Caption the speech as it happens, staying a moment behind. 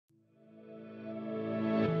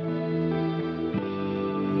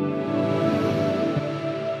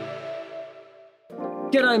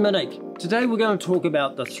G'day Monique. Today we're going to talk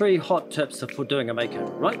about the 3 hot tips for doing a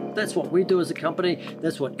makeover, right? That's what we do as a company.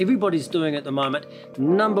 That's what everybody's doing at the moment.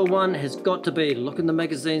 Number 1 has got to be look in the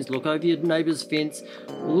magazines, look over your neighbor's fence,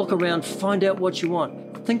 look around, find out what you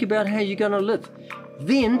want. Think about how you're going to live.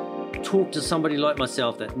 Then talk to somebody like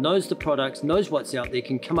myself that knows the products, knows what's out there,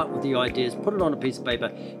 can come up with the ideas, put it on a piece of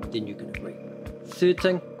paper, then you can agree. Third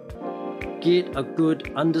thing, get a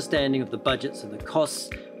good understanding of the budgets and the costs,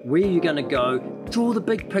 where you're going to go, draw the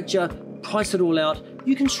big picture, price it all out.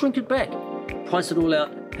 You can shrink it back, price it all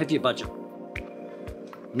out, have your budget.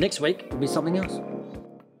 Next week will be something else.